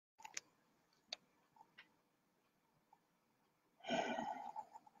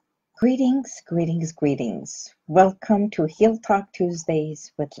Greetings, greetings, greetings. Welcome to Heal Talk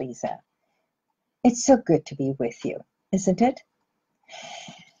Tuesdays with Liza. It's so good to be with you, isn't it?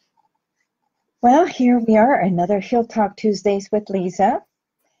 Well, here we are, another Heal Talk Tuesdays with Liza.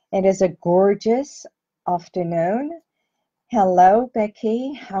 It is a gorgeous afternoon. Hello,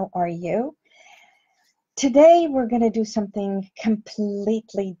 Becky. How are you? Today, we're going to do something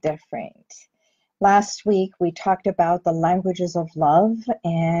completely different. Last week, we talked about the languages of love,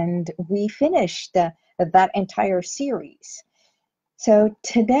 and we finished that entire series. So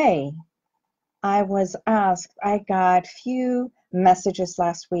today, I was asked, I got few messages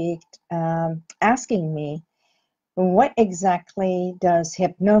last week asking me, what exactly does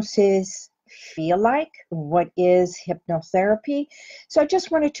hypnosis feel like? What is hypnotherapy? So I just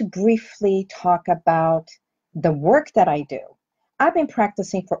wanted to briefly talk about the work that I do. I've been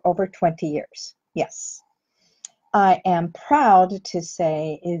practicing for over 20 years. Yes. I am proud to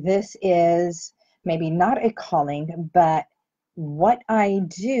say this is maybe not a calling, but what I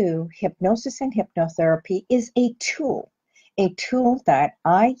do, hypnosis and hypnotherapy, is a tool that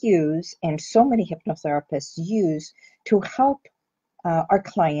I use and so many hypnotherapists use to help our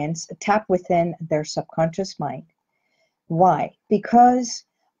clients tap within their subconscious mind. Why? Because,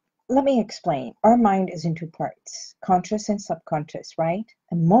 let me explain, our mind is in two parts, conscious and subconscious, right?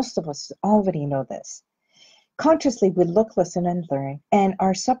 And most of us already know this. Consciously, we look, listen, and learn. And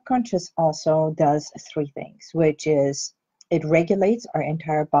our subconscious also does three things, which is it regulates our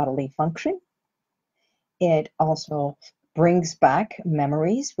entire bodily function. It also brings back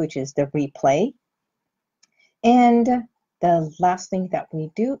memories, which is the replay. And the last thing that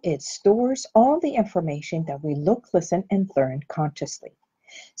we do, it stores all the information that we look, listen, and learn consciously.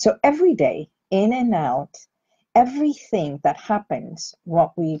 So every day, in and out, everything that happens,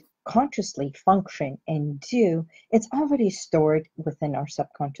 what we consciously function and do, it's already stored within our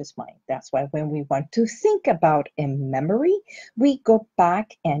subconscious mind. That's why when we want to think about a memory, we go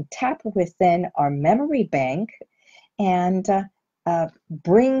back and tap within our memory bank and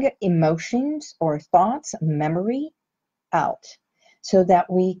bring emotions or thoughts, memory out so that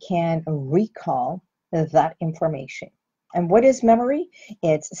we can recall that information. And what is memory?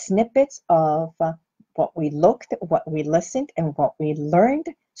 It's snippets of what we looked, what we listened, and what we learned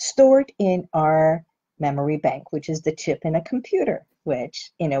stored in our memory bank, which is the chip in a computer,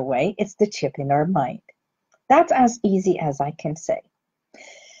 which in a way, it's the chip in our mind. That's as easy as I can say.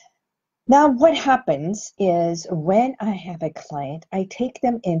 Now, what happens is when I have a client, I take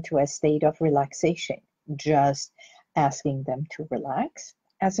them into a state of relaxation, just asking them to relax.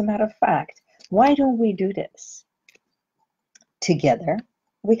 As a matter of fact, why don't we do this? Together,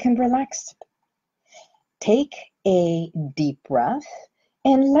 we can relax. Take a deep breath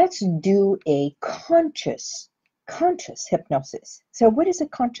and let's do a conscious hypnosis. So what is a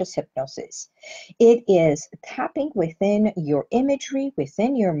conscious hypnosis? It is tapping within your imagery,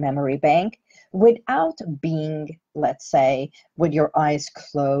 within your memory bank, without being, let's say, with your eyes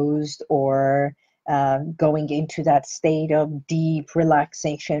closed or going into that state of deep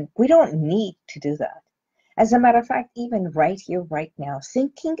relaxation. We don't need to do that. As a matter of fact, even right here, right now,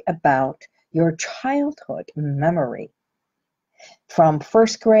 thinking about your childhood memory from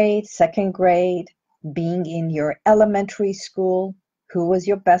first grade, second grade, being in your elementary school, who was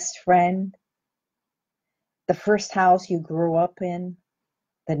your best friend, the first house you grew up in,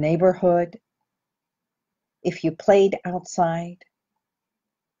 the neighborhood, if you played outside,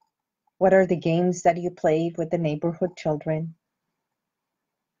 what are the games that you played with the neighborhood children,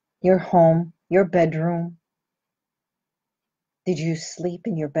 your home, your bedroom. Did you sleep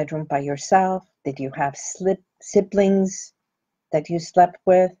in your bedroom by yourself? Did you have siblings that you slept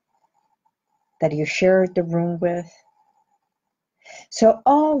with, that you shared the room with? So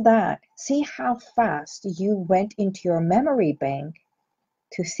all that, see how fast you went into your memory bank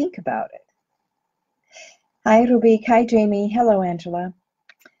to think about it. Hi, Rubik. Hi, Jamie. Hello, Angela.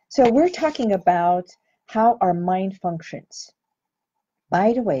 So we're talking about how our mind functions.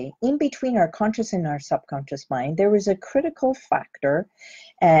 By the way, in between our conscious and our subconscious mind, there is a critical factor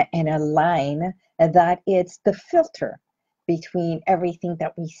and a line that it's the filter between everything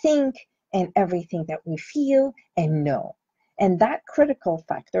that we think and everything that we feel and know. And that critical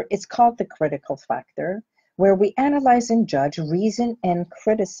factor, it's called the critical factor, where we analyze and judge, reason and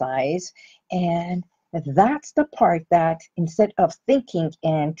criticize. And that's the part that instead of thinking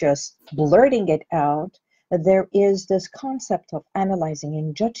and just blurting it out, there is this concept of analyzing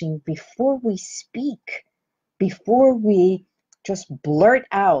and judging before we speak, before we just blurt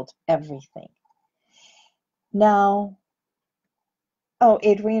out everything. Now, oh,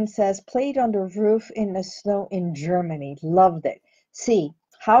 Adrian says, played on the roof in the snow in Germany. Loved it. See,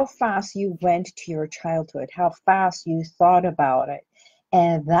 how fast you went to your childhood, how fast you thought about it.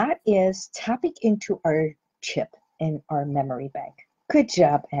 And that is tapping into our chip in our memory bank. Good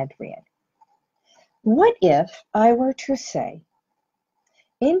job, Adrian. What if I were to say,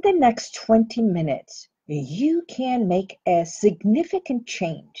 in the next 20 minutes, you can make a significant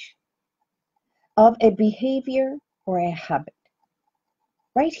change of a behavior or a habit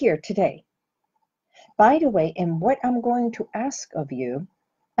right here today. By the way, in what I'm going to ask of you,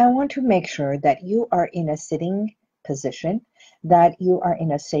 I want to make sure that you are in a sitting position, that you are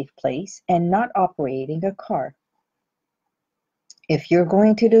in a safe place and not operating a car. If you're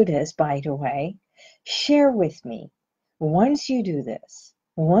going to do this, by the way, share with me once you do this,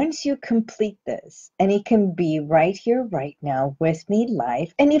 once you complete this, and it can be right here, right now with me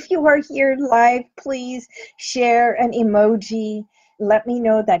live. And if you are here live, please share an emoji. Let me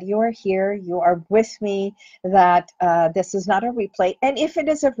know that you are here, you are with me, that this is not a replay. And if it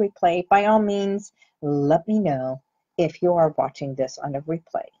is a replay, by all means, let me know if you are watching this on a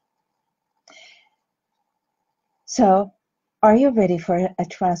replay. So, are you ready for a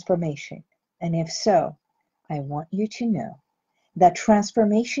transformation? And if so, I want you to know that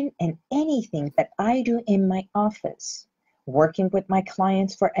transformation in anything that I do in my office, working with my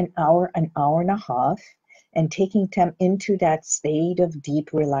clients for an hour and a half, and taking them into that state of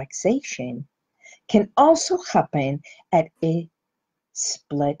deep relaxation, can also happen at a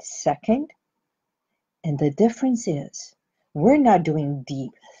split second. And the difference is, we're not doing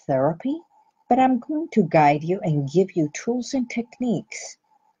deep therapy, but I'm going to guide you and give you tools and techniques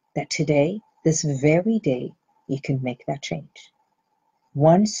that today, this very day, you can make that change.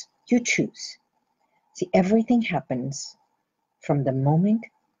 Once you choose. See, everything happens from the moment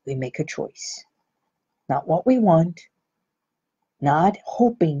we make a choice. Not what we want, not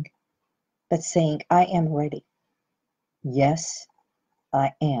hoping, but saying, I am ready. Yes,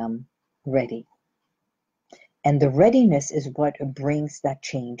 I am ready. And the readiness is what brings that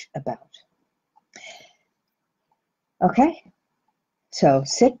change about. Okay, so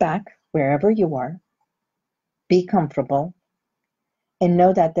sit back wherever you are, be comfortable, and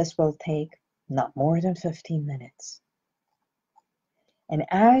know that this will take not more than 15 minutes. And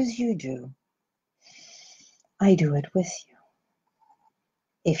as you do, I do it with you.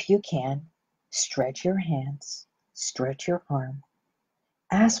 If you can, stretch your hands, stretch your arm,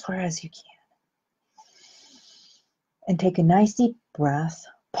 as far as you can. And take a nice deep breath,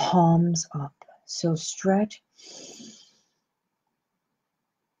 palms up. So stretch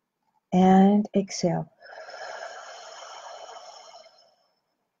and exhale.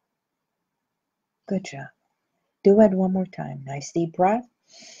 Good job. Do it one more time. Nice deep breath.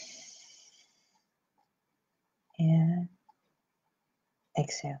 And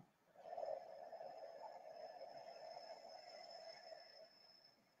exhale.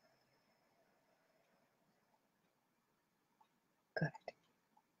 Good.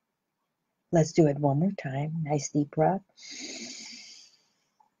 Let's do it one more time. Nice deep breath.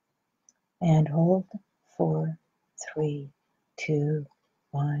 And hold. 4, 3, 2,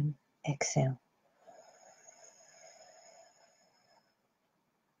 1. Exhale.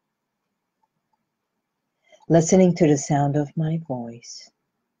 Listening to the sound of my voice.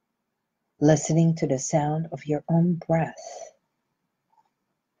 Listening to the sound of your own breath.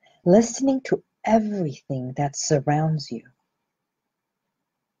 Listening to everything that surrounds you.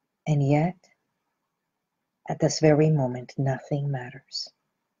 And yet, at this very moment, nothing matters.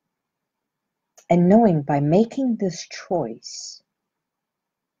 And knowing by making this choice,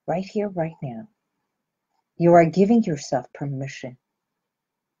 right here, right now, you are giving yourself permission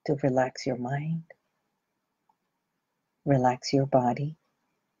to relax your mind, relax your body,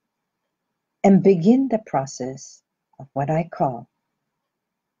 and begin the process of what I call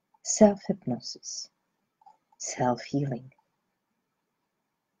self-hypnosis, self-healing.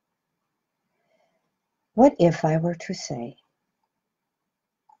 What if I were to say,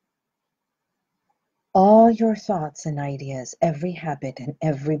 all your thoughts and ideas, every habit and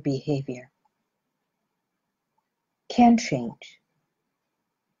every behavior can change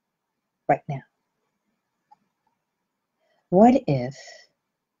right now? What if,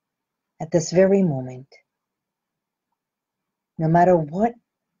 at this very moment, no matter what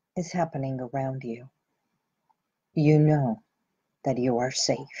is happening around you, you know that you are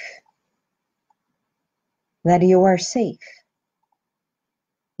safe? That you are safe,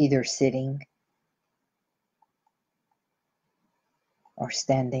 either sitting or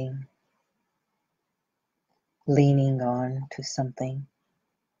standing, leaning on to something,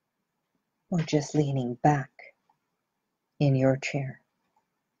 or just leaning back in your chair.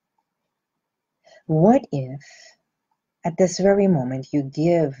 What if At this very moment, you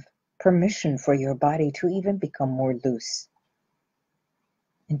give permission for your body to even become more loose.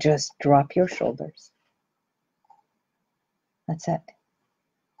 And just drop your shoulders. That's it.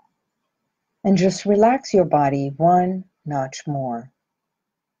 And just relax your body one notch more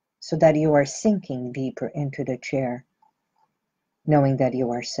so that you are sinking deeper into the chair, knowing that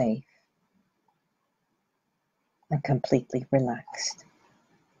you are safe and completely relaxed.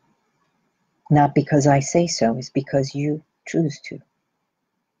 Not because I say so, it's because you choose to.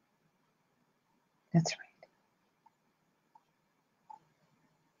 That's right.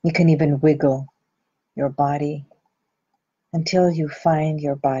 You can even wiggle your body until you find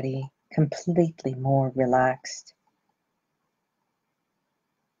your body completely more relaxed.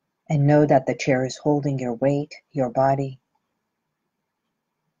 And know that the chair is holding your weight, your body.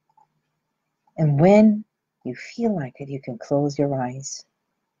 And when you feel like it, you can close your eyes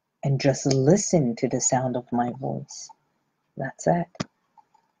and just listen to the sound of my voice. That's it.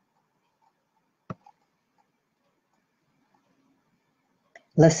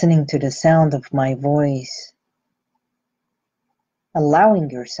 Listening to the sound of my voice, allowing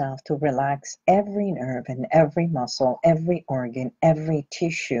yourself to relax every nerve and every muscle, every organ, every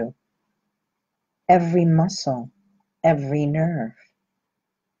tissue, every muscle, every nerve,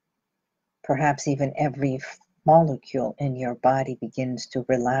 perhaps even every molecule in your body begins to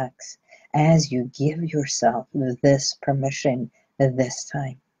relax as you give yourself this permission this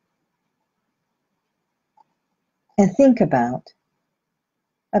time. And think about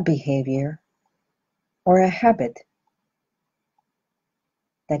a behavior or a habit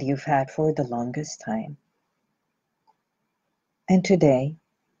that you've had for the longest time. And today,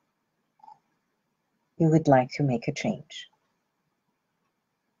 you would like to make a change.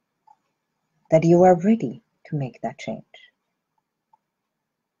 That you are ready to make that change.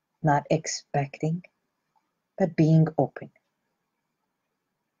 Not expecting, but being open.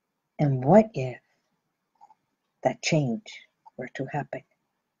 And what if that change were to happen?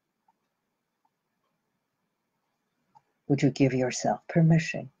 Would you give yourself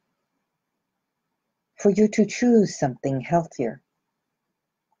permission for you to choose something healthier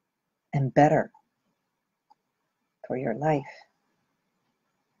and better for your life,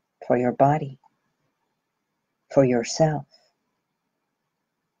 for your body, for yourself?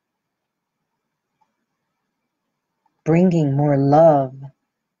 Bringing more love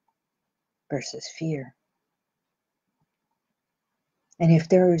versus fear. And if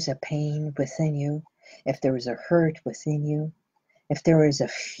there is a pain within you, if there is a hurt within you, if there is a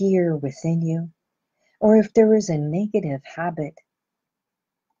fear within you, or if there is a negative habit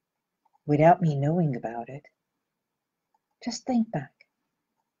without me knowing about it, just think back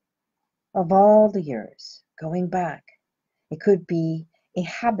of all the years going back. It could be a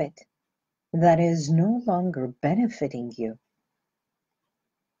habit that is no longer benefiting you,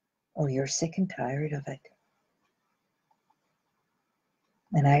 or you're sick and tired of it.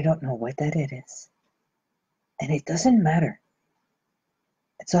 And I don't know what that it is. And it doesn't matter.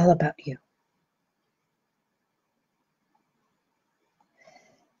 It's all about you.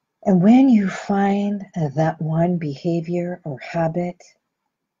 And when you find that one behavior or habit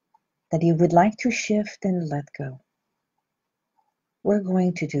that you would like to shift and let go, we're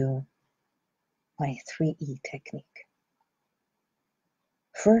going to do my 3E technique.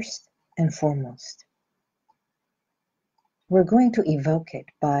 First and foremost, we're going to evoke it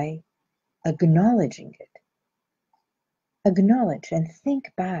by acknowledging it. Acknowledge and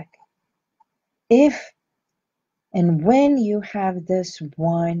think back. If and when you have this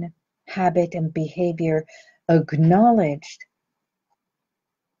one habit and behavior acknowledged,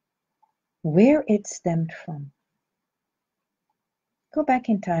 where it stemmed from. Go back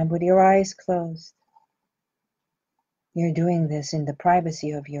in time with your eyes closed. You're doing this in the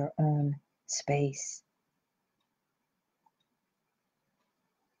privacy of your own space.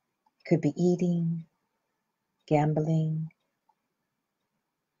 Could be eating, gambling,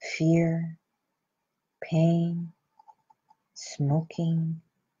 fear, pain, smoking,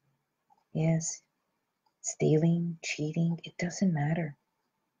 yes, stealing, cheating, it doesn't matter.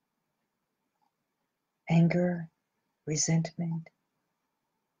 Anger, resentment,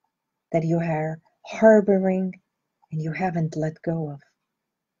 that you are harboring and you haven't let go of.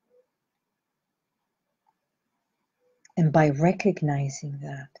 And by recognizing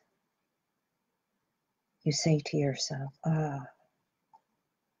that, you say to yourself,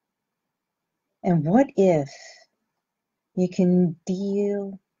 and what if you can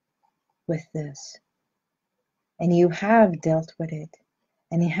deal with this? And you have dealt with it,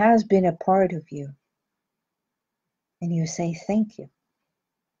 and it has been a part of you. And you say thank you.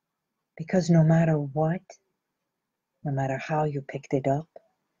 Because no matter what, no matter how you picked it up,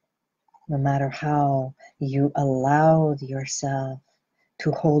 no matter how you allowed yourself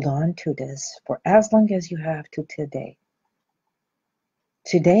to hold on to this for as long as you have to today.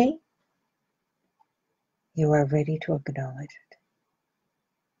 Today, you are ready to acknowledge it.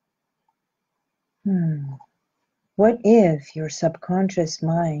 What if your subconscious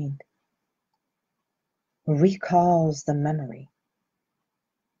mind recalls the memory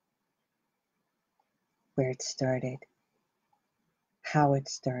where it started, how it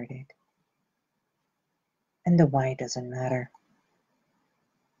started, and the why doesn't matter.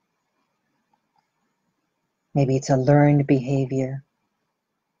 Maybe it's a learned behavior,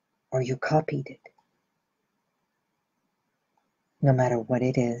 or you copied it. No matter what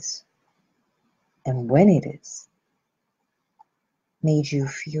it is, and when it is, made you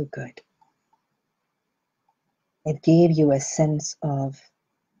feel good. It gave you a sense of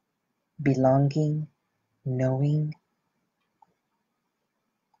belonging, knowing,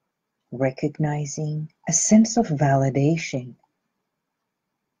 recognizing, a sense of validation.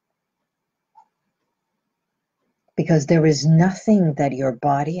 Because there is nothing that your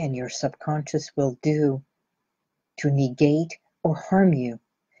body and your subconscious will do to negate or harm you.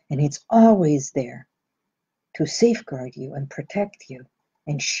 And it's always there to safeguard you and protect you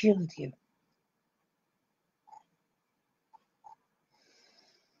and shield you.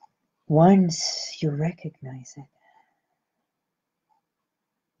 Once you recognize it,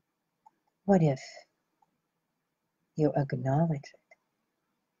 what if you acknowledge it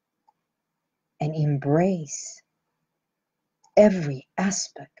and embrace every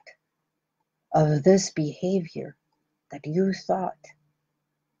aspect of this behavior that you thought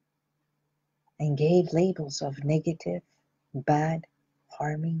and gave labels of negative, bad,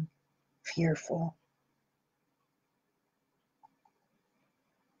 harming, fearful?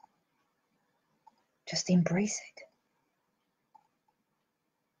 Just embrace it.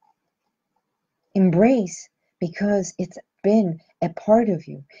 Embrace because it's been a part of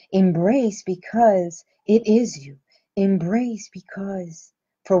you. Embrace because it is you. Embrace because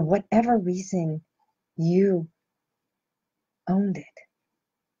for whatever reason you owned it.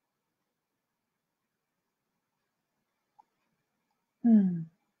 And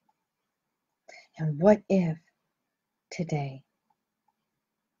what if today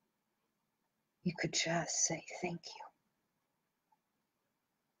you could just say thank you?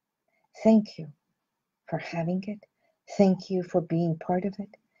 Thank you for having it. Thank you for being part of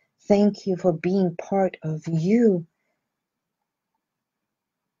it. Thank you for being part of you.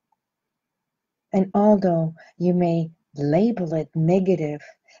 And although you may label it negative,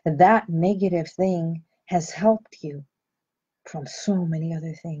 that negative thing has helped you from so many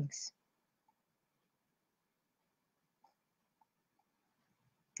other things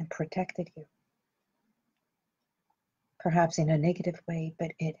and protected you. Perhaps in a negative way,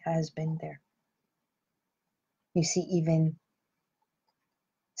 but it has been there. You see, even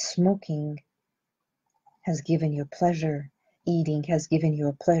smoking has given you pleasure. Eating has given you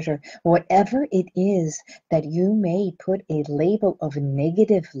a pleasure. Whatever it is that you may put a label of a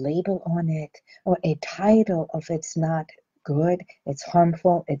negative label on it, or a title of it's not good, it's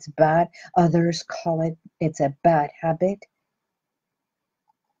harmful, it's bad. Others call it it's a bad habit.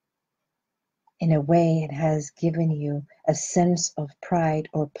 In a way, it has given you a sense of pride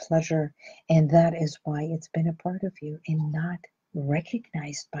or pleasure, and that is why it's been a part of you and not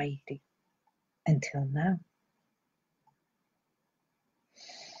recognized by you until now.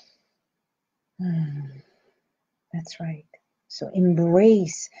 That's right. So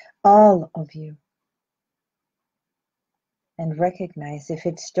embrace all of you and recognize if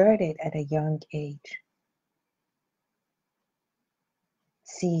it started at a young age.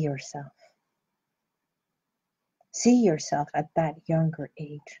 See yourself. See yourself at that younger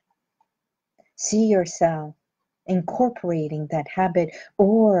age. See yourself incorporating that habit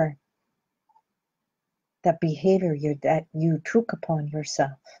or that behavior that you took upon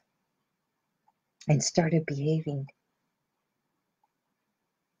yourself and started behaving,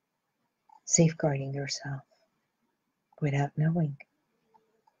 safeguarding yourself without knowing.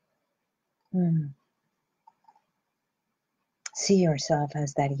 See yourself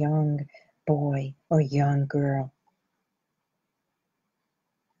as that young boy or young girl.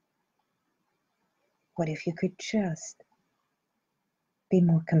 What if you could just be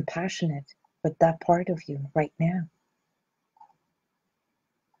more compassionate with that part of you right now?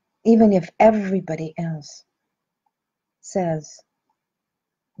 Even if everybody else says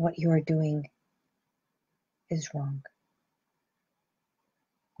what you are doing is wrong,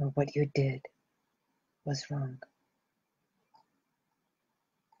 or what you did was wrong.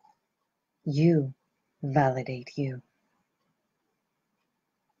 You validate you.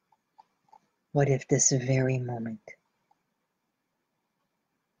 What if this very moment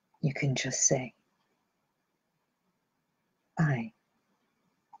you can just say, I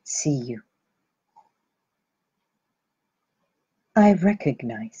see you. I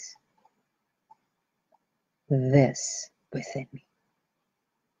recognize this within me.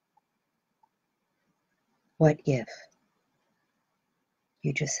 What if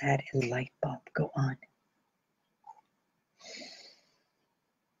you just had a light bulb go on?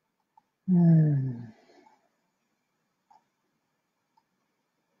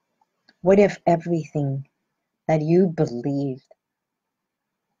 What if everything that you believed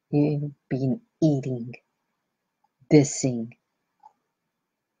you've been eating, dissing,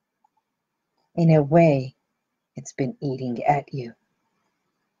 in a way, it's been eating at you?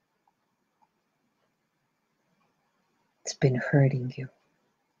 It's been hurting you.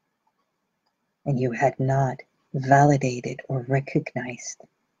 And you had not validated or recognized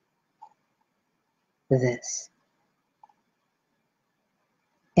this.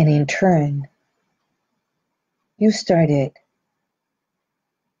 And in turn, you started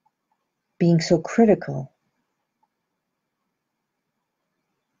being so critical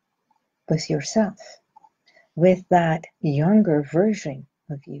with yourself, with that younger version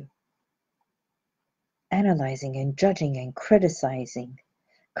of you, analyzing and judging and criticizing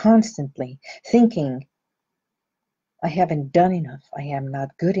constantly, thinking, I haven't done enough, I am not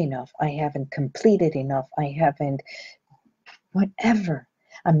good enough, I haven't completed enough, I haven't whatever.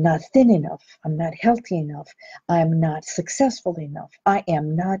 I'm not thin enough, I'm not healthy enough, I'm not successful enough, I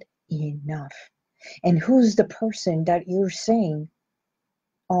am not enough. And who's the person that you're saying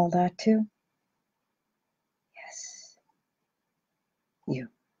all that to? Yes, you.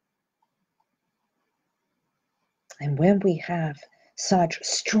 And when we have such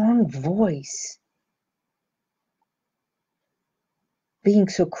strong voice, being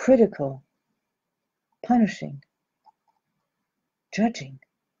so critical, punishing, judging,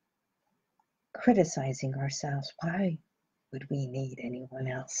 criticizing ourselves, why would we need anyone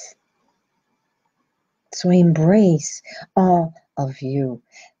else? So embrace all of you,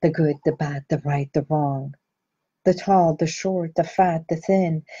 the good, the bad, the right, the wrong, the tall, the short, the fat, the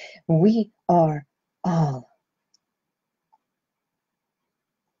thin. We are all,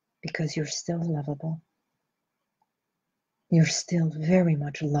 because you're still lovable. You're still very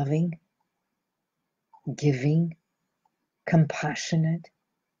much loving, giving, compassionate.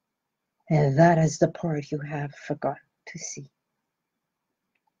 And that is the part you have forgotten to see.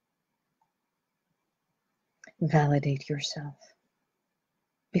 Validate yourself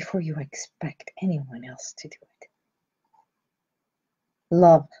before you expect anyone else to do it.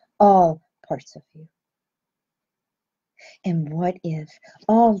 Love all parts of you. And what if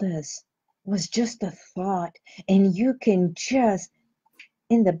all this was just a thought and you can just,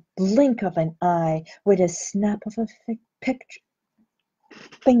 in the blink of an eye, with a snap of a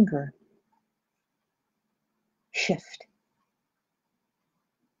finger, shift?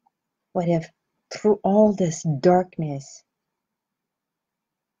 What if through all this darkness,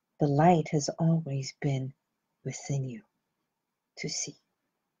 the light has always been within you to see?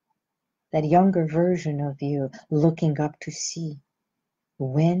 That younger version of you looking up to see,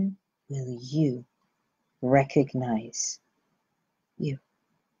 when will you recognize you?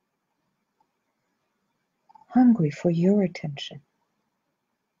 Hungry for your attention.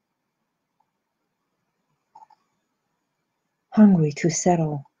 Hungry to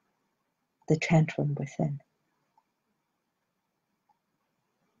settle the tantrum within.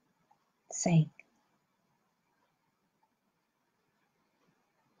 Saying,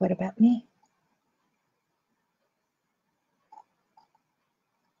 what about me?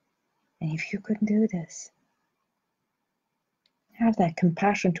 And if you could do this, have that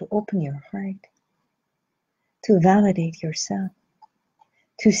compassion to open your heart, to validate yourself,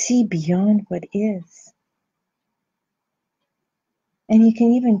 to see beyond what is. And you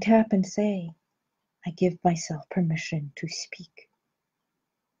can even tap and say, I give myself permission to speak.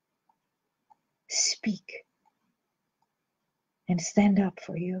 Speak and stand up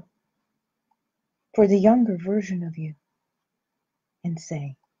for you, for the younger version of you, and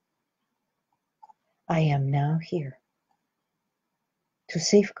say, I am now here to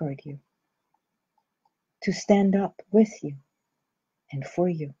safeguard you, to stand up with you and for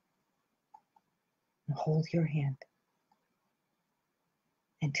you, and hold your hand.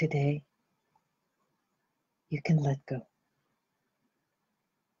 And today, you can let go.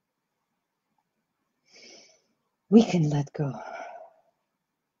 We can let go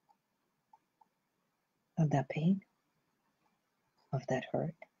of that pain, of that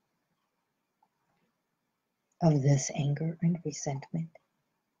hurt, of this anger and resentment.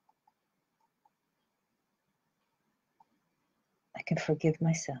 I can forgive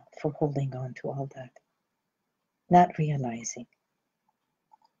myself for holding on to all that, not realizing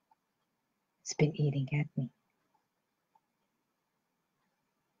it's been eating at me.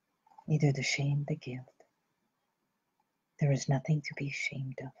 Either the shame, the guilt. There is nothing to be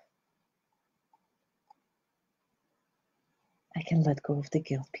ashamed of. I can let go of the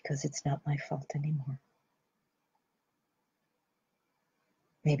guilt because it's not my fault anymore.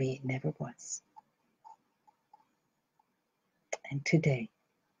 Maybe it never was. And today,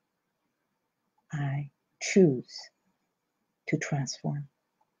 I choose to transform,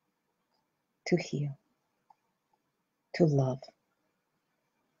 to heal, to love,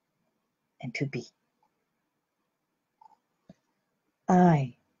 and to be.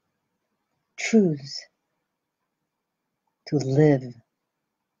 I choose to live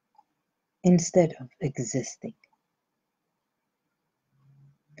instead of existing.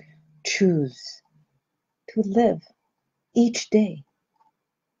 Choose to live each day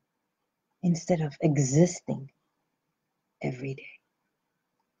instead of existing every day.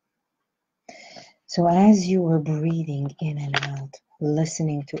 So as you are breathing in and out,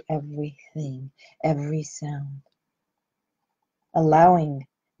 listening to everything, every sound, allowing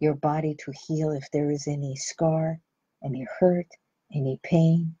your body to heal if there is any scar, any hurt, any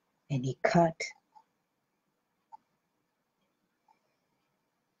pain, any cut,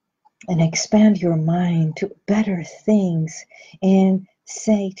 and expand your mind to better things and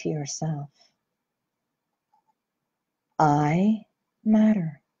say to yourself, I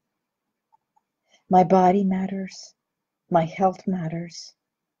matter. My body matters. My health matters.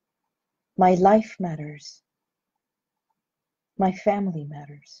 My life matters. My family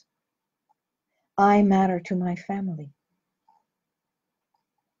matters. I matter to my family.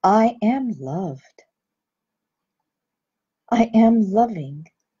 I am loved. I am loving.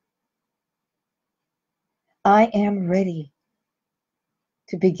 I am ready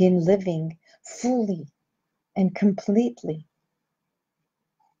to begin living fully and completely.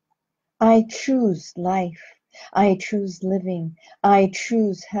 I choose life. I choose living. I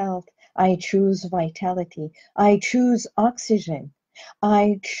choose health. I choose vitality. I choose oxygen.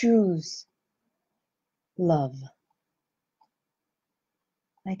 I choose love.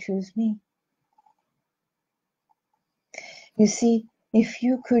 I choose me. You see, if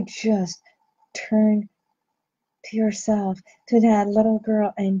you could just turn to yourself, to that little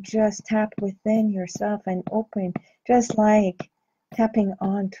girl, and just tap within yourself and open, just like tapping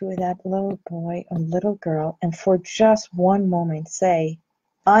onto that little boy or little girl, and for just one moment say,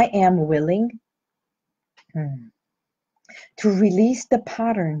 I am willing to release the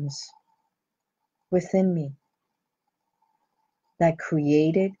patterns within me that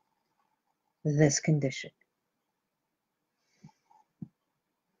created this condition.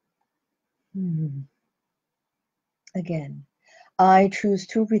 Again, I choose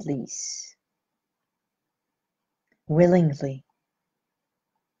to release willingly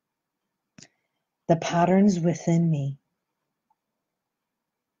the patterns within me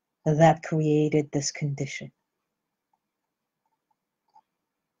that created this condition.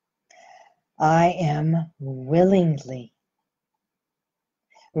 I am willingly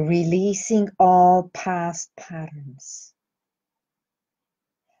releasing all past patterns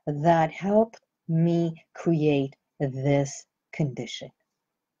that help me create this condition.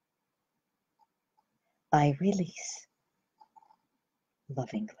 I release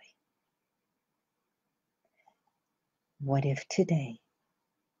lovingly. What if today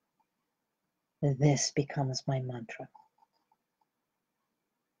this becomes my mantra?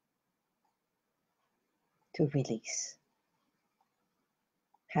 To release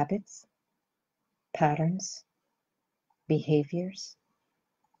habits, patterns, behaviors,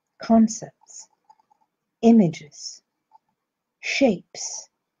 concepts, images, shapes.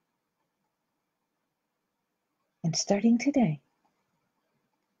 And starting today,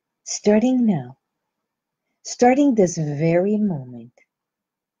 starting now, starting this very moment,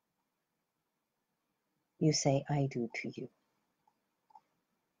 you say, I do to you.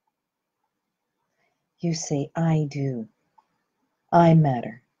 You say, I do. I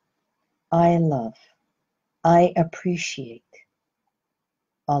matter. I love. I appreciate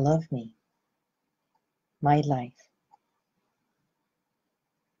all of me, my life,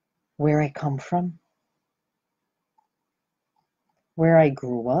 where I come from, where I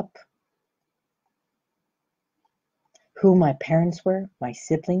grew up, who my parents were, my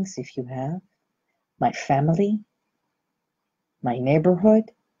siblings, if you have, my family, my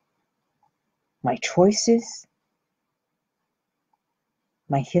neighborhood, my choices,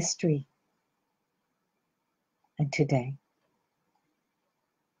 my history. And today,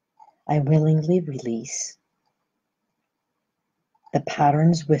 I willingly release the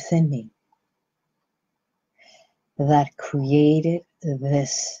patterns within me that created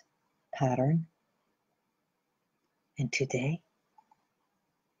this pattern. And today,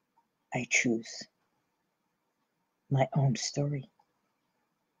 I choose my own story,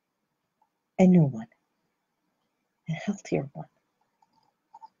 a new one, a healthier one,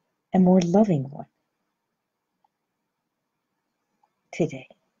 a more loving one. Today,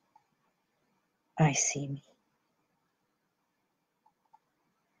 I see me.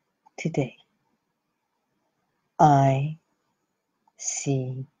 Today, I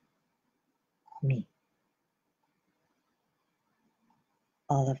see me.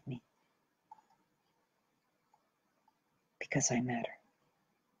 All of me. Because I matter.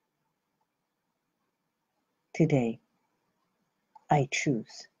 Today, I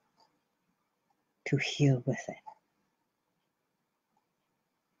choose to heal within.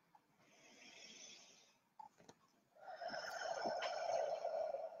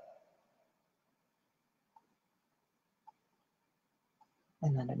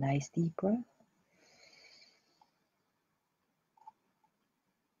 Another nice deep breath.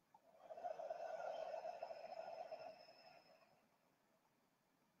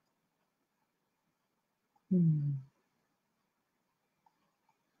 And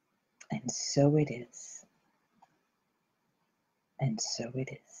so it is. And so it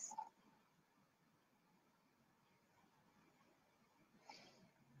is.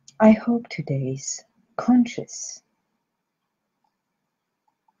 I hope today's conscious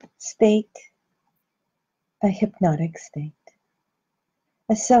state, a hypnotic state,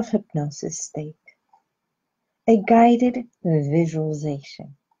 a self-hypnosis state, a guided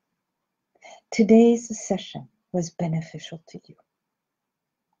visualization. Today's session was beneficial to you.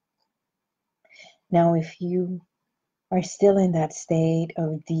 Now, if you are still in that state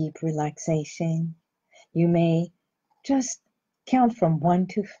of deep relaxation, you may just count from 1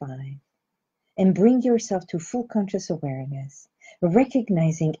 to 5 and bring yourself to full conscious awareness,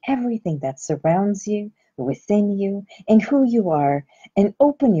 recognizing everything that surrounds you, within you, and who you are, and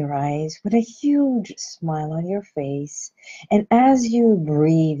open your eyes with a huge smile on your face. And as you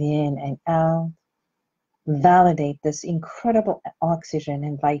breathe in and out, validate this incredible oxygen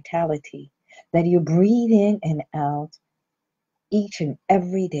and vitality that you breathe in and out each and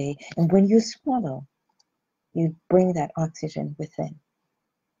every day. And when you swallow, you bring that oxygen within.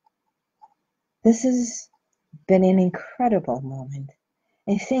 This has been an incredible moment.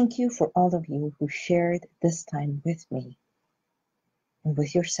 And thank you for all of you who shared this time with me and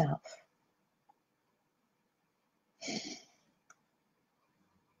with yourself.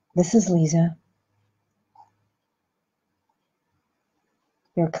 This is Liza,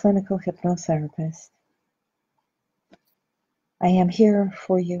 your clinical hypnotherapist. I am here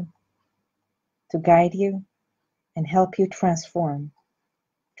for you to guide you and help you transform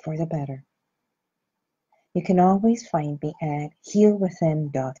for the better. You can always find me at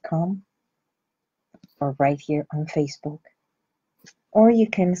HealWithin.com or right here on Facebook. Or you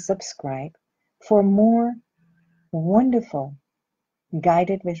can subscribe for more wonderful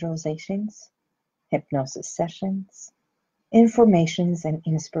guided visualizations, hypnosis sessions, informations, and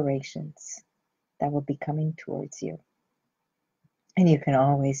inspirations that will be coming towards you. And you can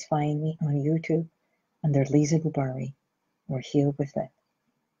always find me on YouTube under Liza Boubari or HealWithin.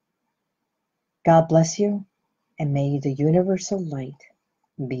 God bless you, and may the universal light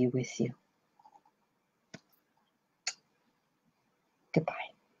be with you. Goodbye.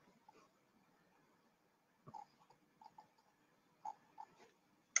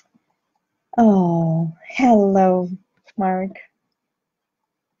 Oh, hello, Mark.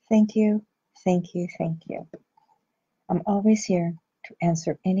 Thank you, thank you, thank you. I'm always here to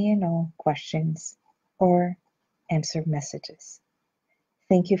answer any and all questions or answer messages.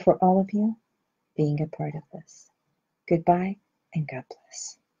 Thank you for all of you being a part of this. Goodbye and God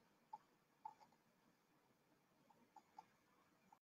bless.